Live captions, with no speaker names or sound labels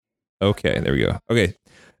Okay, there we go. Okay,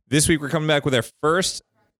 this week we're coming back with our first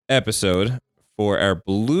episode for our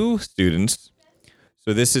blue students.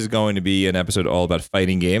 So this is going to be an episode all about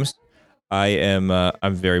fighting games.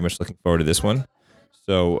 I'm very much looking forward to this one.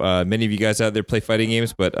 So many of you guys out there play fighting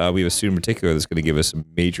games, but we have a student in particular that's going to give us some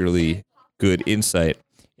majorly good insight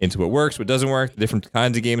into what works, what doesn't work, the different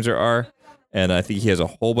kinds of games there are, and I think he has a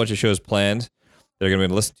whole bunch of shows planned that are going to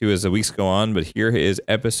be listened to as the weeks go on, but here is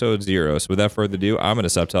episode 0. So without further ado, I'm going to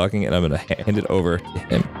stop talking and I'm going to hand it over to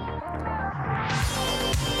him.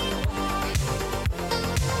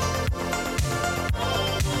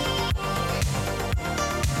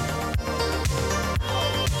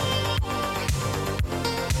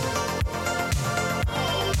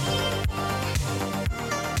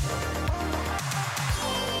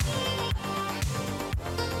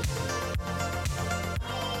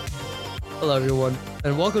 Hello, everyone,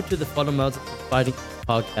 and welcome to the Fundamentals of Fighting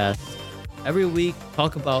podcast. Every week,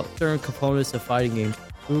 talk about certain components of fighting games.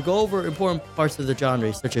 We will go over important parts of the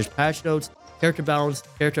genre, such as patch notes, character balance,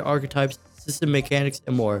 character archetypes, system mechanics,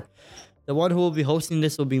 and more. The one who will be hosting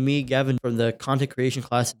this will be me, Gavin, from the content creation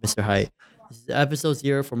class of Mr. Height. This is episode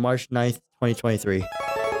 0 for March 9th, 2023.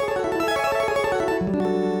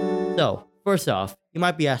 So, first off, you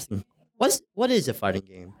might be asking, what is a fighting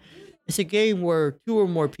game? It's a game where 2 or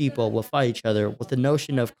more people will fight each other with the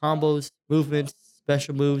notion of combos, movements,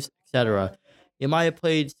 special moves, etc. You might have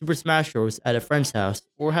played Super Smash Bros. At a friend's house,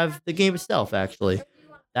 or have the game itself, actually.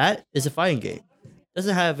 That is a fighting game. It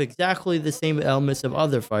doesn't have exactly the same elements of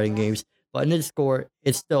other fighting games, but in its core,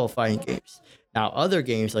 it's still fighting games. Now, other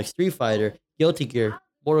games like Street Fighter, Guilty Gear,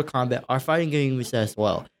 Mortal Kombat are fighting games as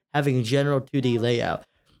well, having a general 2D layout.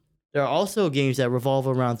 There are also games that revolve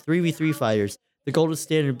around 3v3 fighters, the golden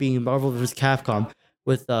standard being Marvel vs. Capcom,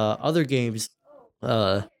 with other games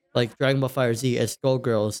like Dragon Ball FighterZ and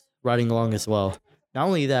Skullgirls riding along as well. Not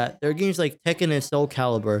only that, there are games like Tekken and Soul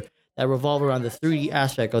Calibur that revolve around the 3D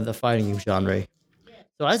aspect of the fighting game genre.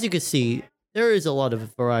 So as you can see, there is a lot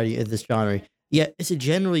of variety in this genre, yet it's a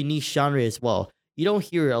generally niche genre as well. You don't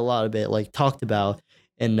hear a lot of it talked about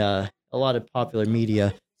in a lot of popular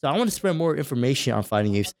media. So I want to spread more information on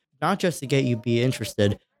fighting games, not just to get you be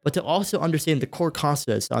interested, but to also understand the core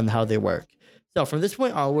concepts on how they work. So from this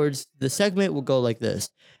point onwards, the segment will go like this.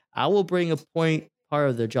 I will bring a part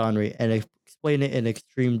of the genre and explain it in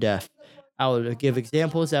extreme depth. I will give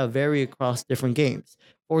examples that vary across different games.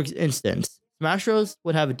 For instance, Smash Bros.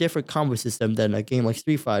 Would have a different combo system than a game like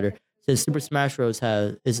Street Fighter, since Super Smash Bros.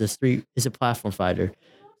 Is a platform fighter.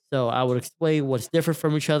 So I would explain what's different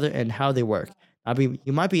from each other and how they work. You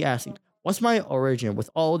might be asking, what's my origin with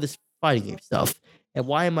all this fighting game stuff? And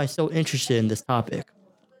why am I so interested in this topic?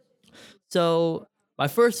 So, my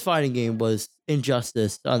first fighting game was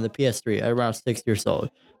Injustice on the PS3 at around 6 years old.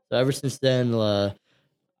 So, ever since then,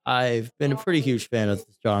 I've been a pretty huge fan of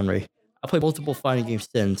this genre. I played multiple fighting games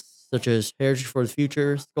since, such as Heritage for the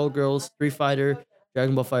Future, Skullgirls, Street Fighter,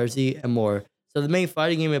 Dragon Ball FighterZ, and more. So, the main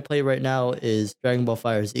fighting game I play right now is Dragon Ball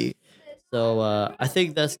FighterZ. So, I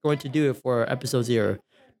think that's going to do it for episode 0.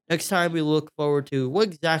 Next time, we look forward to what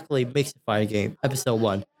exactly makes a fighting game, episode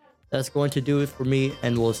 1. That's going to do it for me,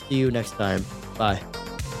 and we'll see you next time. Bye.